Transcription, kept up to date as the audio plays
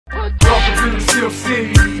Welcome to the Steel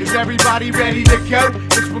City. Is everybody ready to go?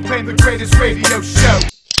 It's proclaimed the greatest radio show.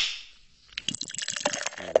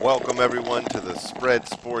 Welcome everyone to the Spread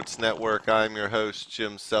Sports Network. I'm your host,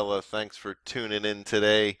 Jim Sella. Thanks for tuning in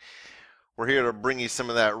today. We're here to bring you some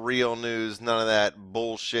of that real news, none of that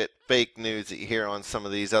bullshit fake news that you hear on some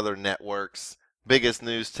of these other networks. Biggest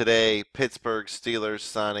news today, Pittsburgh Steelers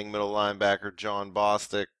signing middle linebacker Jon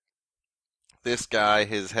Bostic. This guy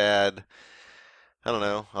has had, I don't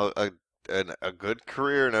know, a good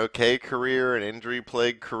career, an okay career, an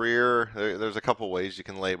injury-plagued career. There's a couple ways you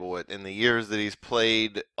can label it. In the years that he's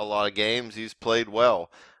played a lot of games, he's played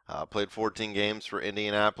well. Played 14 games for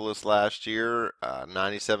Indianapolis last year,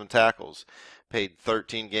 97 tackles. Played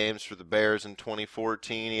 13 games for the Bears in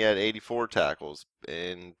 2014. He had 84 tackles.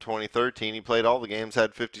 In 2013, he played all the games,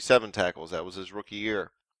 had 57 tackles. That was his rookie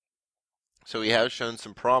year. So he has shown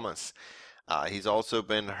some promise. He's also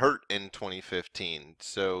been hurt in 2015,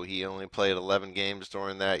 so he only played 11 games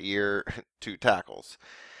during that year, 2 tackles.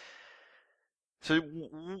 So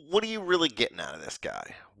what are you really getting out of this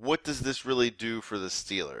guy? What does this really do for the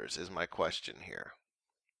Steelers is my question here.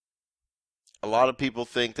 A lot of people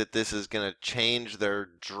think that this is going to change their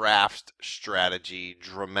draft strategy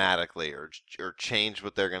dramatically or change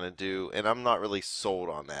what they're going to do, and I'm not really sold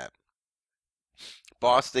on that.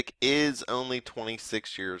 Bostic is only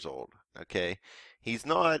 26 years old. Okay, he's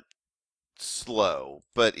not slow,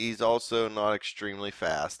 but he's also not extremely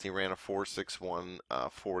fast. He ran a 4.61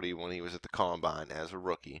 40 when he was at the combine as a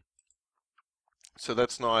rookie. So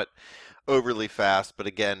that's not overly fast, but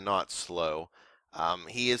again, not slow.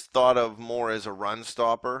 He is thought of more as a run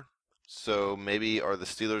stopper. So maybe are the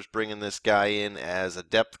Steelers bringing this guy in as a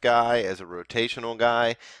depth guy, as a rotational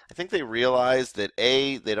guy? I think they realized that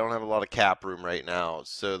A, they don't have a lot of cap room right now,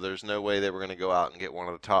 so there's no way they were going to go out and get one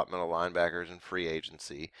of the top middle linebackers in free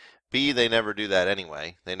agency. B, they never do that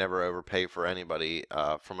anyway. They never overpay for anybody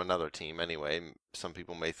from another team anyway. Some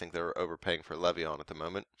people may think they're overpaying for Le'Veon at the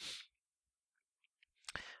moment.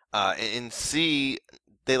 And C,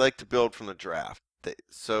 they like to build from the draft.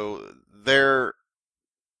 So their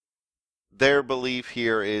belief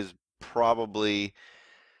here is probably,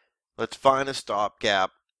 let's find a stopgap.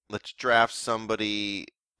 Let's draft somebody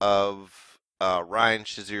of Ryan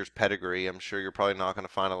Shazier's pedigree. I'm sure you're probably not going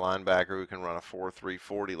to find a linebacker who can run a 4.3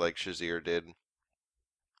 40 like Shazier did.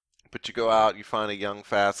 But you go out, you find a young,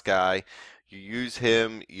 fast guy. You use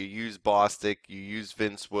him, you use Bostic, you use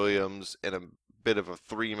Vince Williams in a bit of a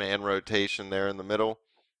 3-man rotation there in the middle.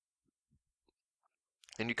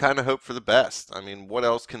 And you kind of hope for the best. I mean, what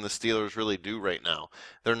else can the Steelers really do right now?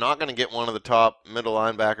 They're not going to get one of the top middle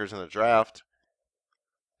linebackers in the draft.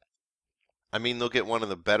 I mean, they'll get one of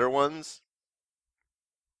the better ones,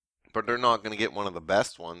 but they're not going to get one of the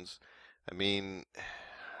best ones. I mean,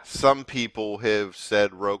 some people have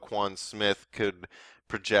said Roquan Smith could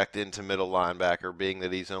project into middle linebacker, being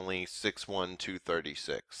that he's only 6'1",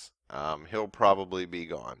 236. He'll probably be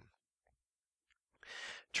gone.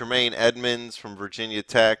 Tremaine Edmonds from Virginia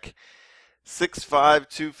Tech, 6'5",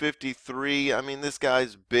 253. I mean, this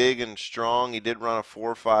guy's big and strong. He did run a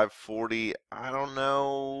 4.5 40. I don't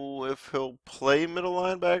know if he'll play middle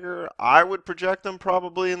linebacker. I would project him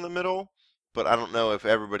probably in the middle, but I don't know if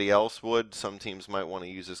everybody else would. Some teams might want to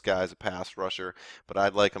use this guy as a pass rusher, but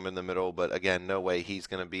I'd like him in the middle. But again, no way he's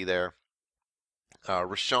going to be there.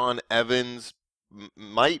 Rashaan Evans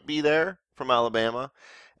might be there from Alabama.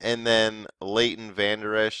 And then Leighton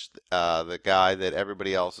Vander Esch, the guy that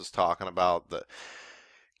everybody else is talking about, the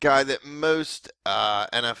guy that most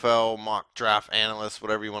NFL mock draft analysts,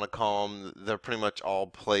 whatever you want to call them, they're pretty much all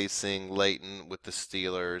placing Leighton with the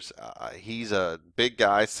Steelers. He's a big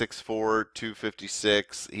guy, 6'4",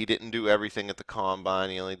 256. He didn't do everything at the combine.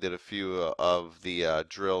 He only did a few of the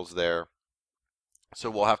drills there. So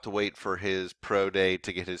we'll have to wait for his pro day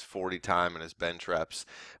to get his 40 time and his bench reps.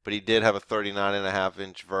 But he did have a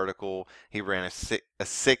 39.5-inch vertical. He ran a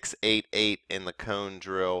 6.88 in the cone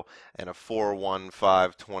drill and a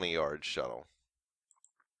 4.15 20-yard shuttle.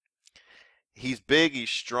 He's big, he's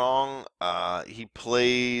strong, he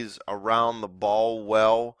plays around the ball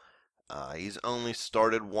well. He's only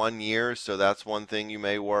started 1 year, so that's one thing you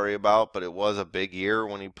may worry about, but it was a big year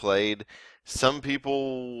when he played. Some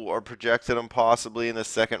people are projected him possibly in the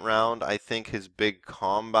second round. I think his big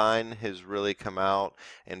combine has really come out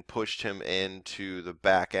and pushed him into the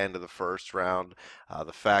back end of the first round.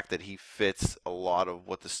 The fact that he fits a lot of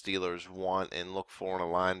what the Steelers want and look for in a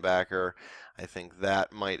linebacker, I think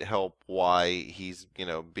that might help why he's,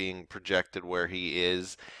 being projected where he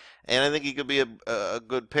is. And I think he could be a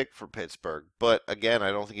good pick for Pittsburgh. But again,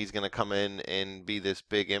 I don't think he's going to come in and be this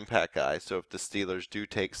big impact guy. So if the Steelers do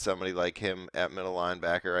take somebody like him at middle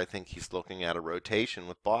linebacker, I think he's looking at a rotation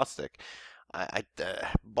with Bostic.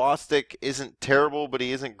 Bostic isn't terrible, but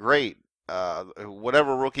he isn't great.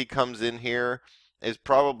 Whatever rookie comes in here is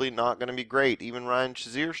probably not going to be great. Even Ryan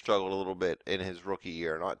Shazier struggled a little bit in his rookie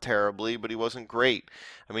year. Not terribly, but he wasn't great.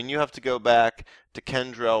 I mean, you have to go back to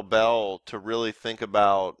Kendrell Bell to really think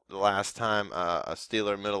about the last time a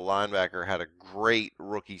Steeler middle linebacker had a great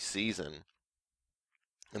rookie season.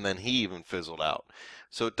 And then he even fizzled out.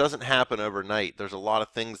 So it doesn't happen overnight. There's a lot of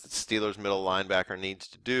things that Steelers middle linebacker needs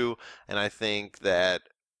to do, and I think that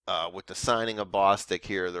with the signing of Bostic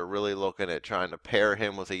here, they're really looking at trying to pair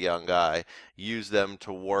him with a young guy, use them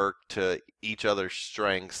to work to each other's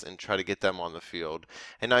strengths, and try to get them on the field.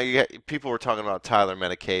 And now people were talking about Tyler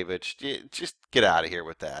Metakevich. Just get out of here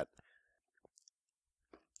with that.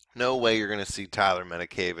 No way you're going to see Tyler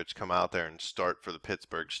Metakevich come out there and start for the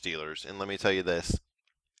Pittsburgh Steelers. And let me tell you this.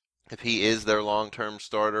 If he is their long-term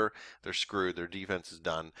starter, they're screwed. Their defense is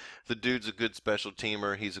done. The dude's a good special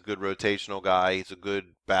teamer. He's a good rotational guy. He's a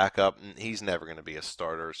good backup. And he's never going to be a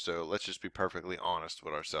starter. So let's just be perfectly honest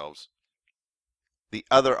with ourselves. The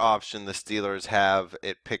other option the Steelers have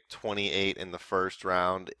at pick 28 in the first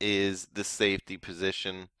round is the safety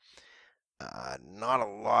position. Not a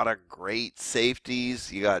lot of great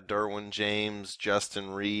safeties. You got Derwin James,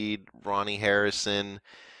 Justin Reed, Ronnie Harrison.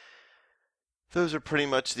 Those are pretty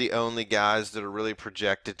much the only guys that are really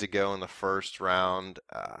projected to go in the first round.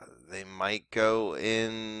 They might go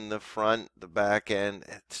in the front, the back end.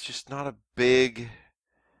 It's just not a big...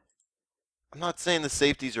 I'm not saying the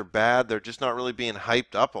safeties are bad. They're just not really being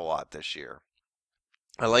hyped up a lot this year.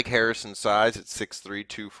 I like Harrison's size at 6'3",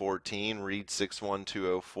 214. Reed 6'1",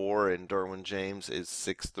 204. And Derwin James is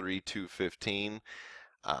 6'3", 215.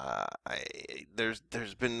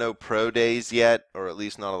 There's been no pro days yet, or at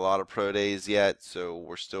least not a lot of pro days yet, so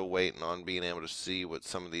we're still waiting on being able to see what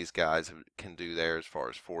some of these guys can do there as far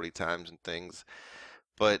as 40 times and things.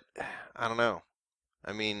 But I don't know.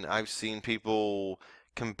 I mean, I've seen people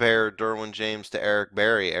compare Derwin James to Eric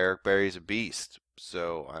Berry. Eric Berry's a beast,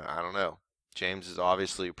 so I don't know. James is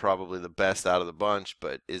obviously probably the best out of the bunch,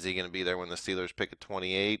 but is he going to be there when the Steelers pick at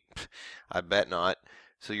 28? I bet not.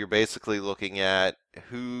 So you're basically looking at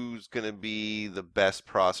who's going to be the best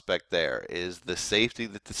prospect there. Is the safety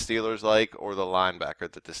that the Steelers like or the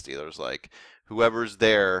linebacker that the Steelers like? Whoever's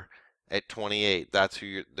there at 28, that's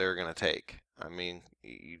who they're going to take. I mean,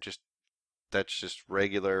 that's just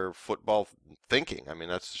regular football thinking. I mean,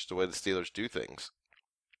 that's just the way the Steelers do things.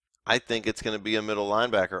 I think it's going to be a middle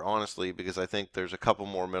linebacker, honestly, because I think there's a couple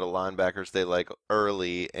more middle linebackers they like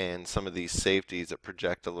early and some of these safeties that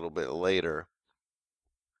project a little bit later.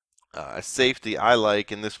 A safety I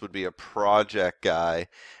like, and this would be a project guy,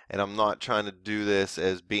 and I'm not trying to do this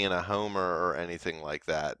as being a homer or anything like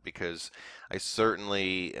that, because I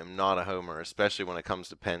certainly am not a homer, especially when it comes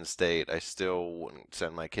to Penn State. I still wouldn't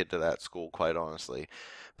send my kid to that school, quite honestly.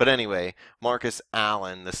 But anyway, Marcus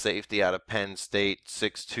Allen, the safety out of Penn State,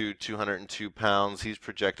 6'2", 202 pounds. He's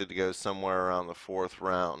projected to go somewhere around the 4th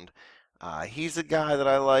round. He's a guy that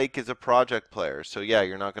I like as a project player. So yeah,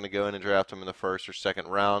 you're not going to go in and draft him in the 1st or 2nd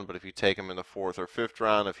round, but if you take him in the 4th or 5th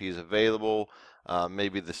round, if he's available,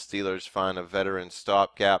 maybe the Steelers find a veteran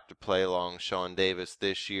stopgap to play along Sean Davis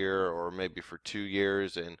this year, or maybe for 2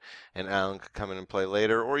 years, and Allen could come in and play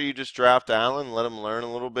later. Or you just draft Allen, let him learn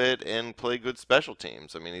a little bit, and play good special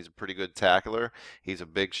teams. I mean, he's a pretty good tackler. He's a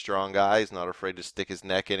big, strong guy. He's not afraid to stick his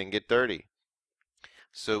neck in and get dirty.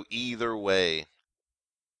 So either way,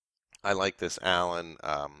 I like this Allen.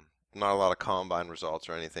 Not a lot of combine results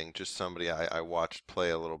or anything, just somebody I watched play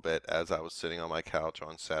a little bit as I was sitting on my couch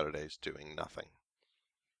on Saturdays doing nothing.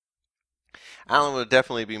 Allen would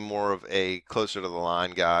definitely be more of a closer to the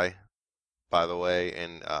line guy, by the way,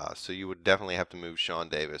 and so you would definitely have to move Sean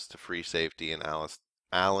Davis to free safety and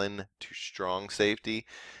Allen to strong safety.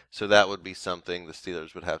 So that would be something the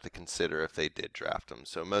Steelers would have to consider if they did draft him.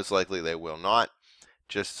 So most likely they will not.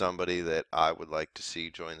 Just somebody that I would like to see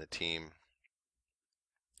join the team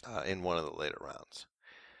in one of the later rounds.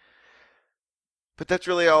 But that's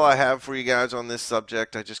really all I have for you guys on this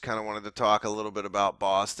subject. I just kind of wanted to talk a little bit about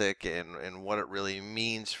Bostic and what it really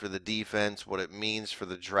means for the defense, what it means for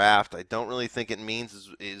the draft. I don't really think it means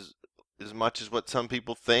as much as what some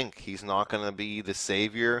people think. He's not going to be the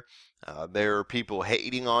savior. There are people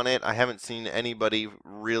hating on it. I haven't seen anybody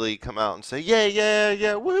really come out and say,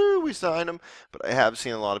 yeah, woo, we signed him. But I have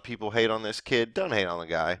seen a lot of people hate on this kid. Don't hate on the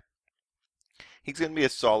guy. He's going to be a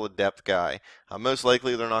solid depth guy. Most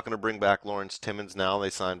likely they're not going to bring back Lawrence Timmons now. They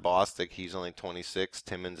signed Bostic. He's only 26.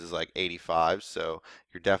 Timmons is like 85, so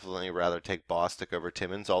you're definitely rather take Bostic over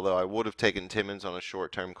Timmons, although I would have taken Timmons on a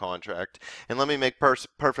short-term contract. And let me make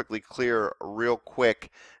perfectly clear real quick,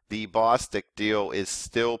 the Bostic deal is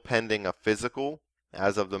still pending a physical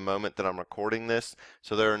as of the moment that I'm recording this,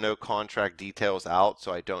 so there are no contract details out,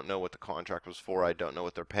 so I don't know what the contract was for. I don't know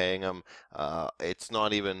what they're paying him. It's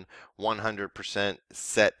not even 100%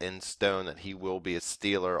 set in stone that he will be a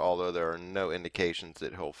Steeler, although there are no indications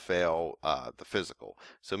that he'll fail the physical.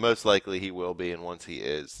 So most likely he will be, and once he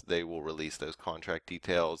is, they will release those contract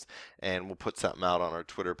details, and we'll put something out on our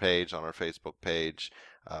Twitter page, on our Facebook page.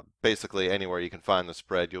 Basically anywhere you can find the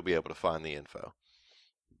spread, you'll be able to find the info.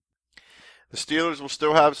 The Steelers will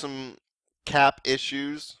still have some cap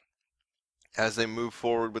issues as they move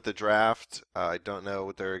forward with the draft. I don't know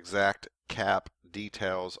what their exact cap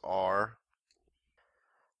details are.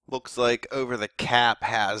 Looks like Over the Cap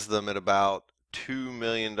has them at about $2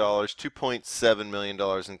 million, $2.7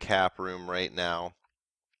 million in cap room right now.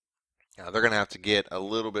 They're going to have to get a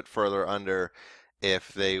little bit further under if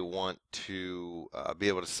they want to be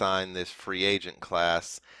able to sign this free agent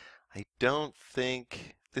class. I don't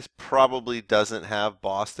think... This probably doesn't have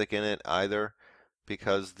Bostic in it either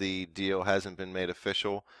because the deal hasn't been made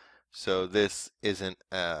official. So this isn't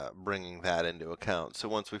bringing that into account. So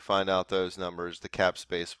once we find out those numbers, the cap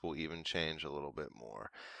space will even change a little bit more.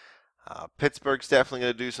 Pittsburgh's definitely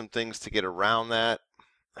going to do some things to get around that.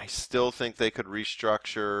 I still think they could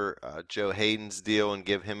restructure Joe Hayden's deal and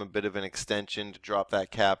give him a bit of an extension to drop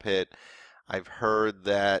that cap hit. I've heard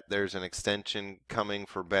that there's an extension coming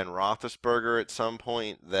for Ben Roethlisberger at some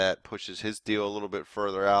point that pushes his deal a little bit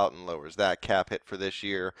further out and lowers that cap hit for this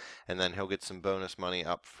year, and then he'll get some bonus money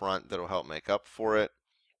up front that'll help make up for it.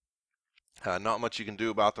 Not much you can do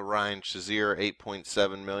about the Ryan Shazier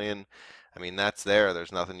 $8.7 million. I mean, that's there.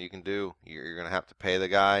 There's nothing you can do. You're going to have to pay the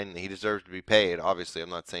guy, and he deserves to be paid. Obviously, I'm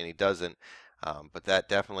not saying he doesn't. But that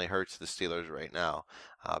definitely hurts the Steelers right now.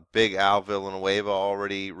 Big Al Villanueva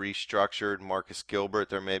already restructured. Marcus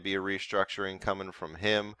Gilbert, there may be a restructuring coming from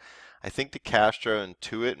him. I think DeCastro and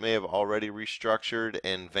Tuitt may have already restructured,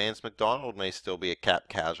 and Vance McDonald may still be a cap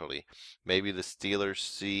casualty. Maybe the Steelers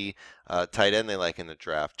see tight end they like in the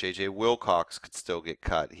draft. J.J. Wilcox could still get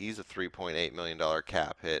cut. He's a $3.8 million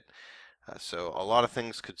cap hit. So a lot of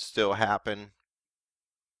things could still happen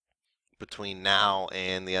between now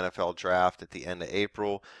and the NFL draft at the end of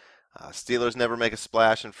April. Steelers never make a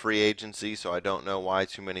splash in free agency, so I don't know why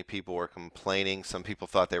too many people were complaining. Some people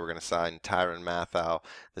thought they were going to sign Tyrann Mathieu,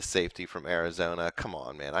 the safety from Arizona. Come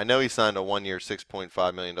on, man. I know he signed a one-year,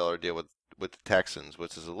 $6.5 million deal with the Texans,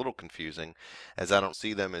 which is a little confusing, as I don't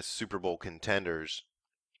see them as Super Bowl contenders.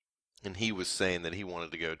 And he was saying that he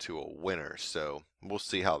wanted to go to a winner, so we'll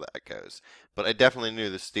see how that goes. But I definitely knew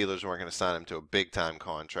the Steelers weren't going to sign him to a big-time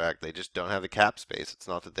contract. They just don't have the cap space. It's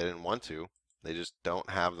not that they didn't want to. They just don't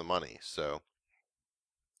have the money. So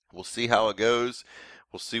we'll see how it goes.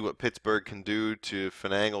 We'll see what Pittsburgh can do to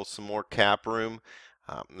finagle some more cap room.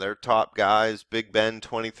 Their top guys, Big Ben,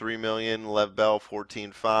 $23 million, Lev Bell,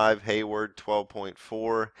 $14.5, Hayward,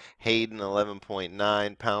 $12.4, Hayden,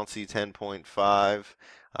 $11.9, Pouncey, $10.5.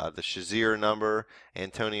 The Shazier number,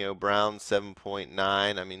 Antonio Brown, 7.9.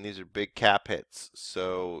 I mean, these are big cap hits,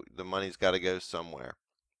 so the money's got to go somewhere.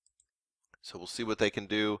 So we'll see what they can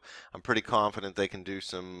do. I'm pretty confident they can do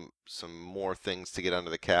some more things to get under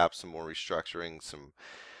the cap, some more restructuring, some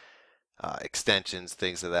extensions,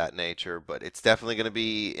 things of that nature. But it's definitely going to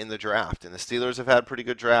be in the draft. And the Steelers have had pretty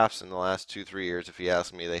good drafts in the last 2-3 years, if you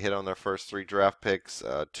ask me. They hit on their first 3 draft picks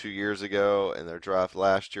 2 years ago, and their draft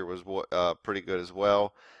last year was pretty good as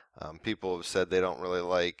well. People have said they don't really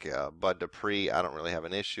like Bud Dupree. I don't really have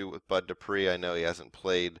an issue with Bud Dupree. I know he hasn't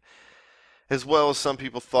played as well as some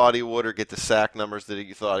people thought he would or get the sack numbers that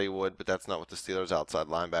he thought he would, but that's not what the Steelers' outside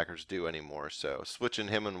linebackers do anymore. So switching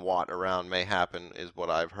him and Watt around may happen is what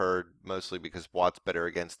I've heard, mostly because Watt's better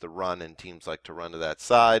against the run and teams like to run to that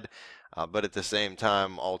side. But at the same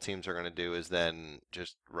time, all teams are going to do is then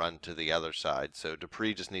just run to the other side. So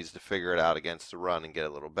Dupree just needs to figure it out against the run and get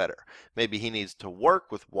a little better. Maybe he needs to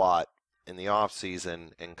work with Watt in the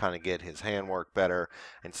offseason and kind of get his handwork better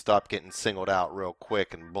and stop getting singled out real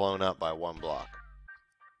quick and blown up by one block.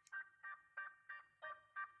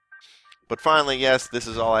 But finally, yes, this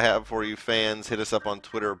is all I have for you fans. Hit us up on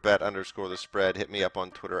Twitter, bet_the_spread. Hit me up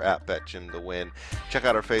on Twitter at BetJimTheWin. Check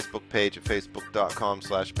out our Facebook page at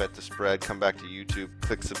facebook.com/betthespread. Come back to YouTube,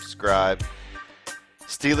 click subscribe.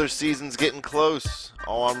 Steelers season's getting close.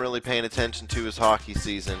 All I'm really paying attention to is hockey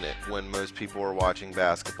season when most people are watching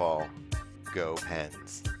basketball. Go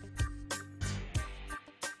Pens.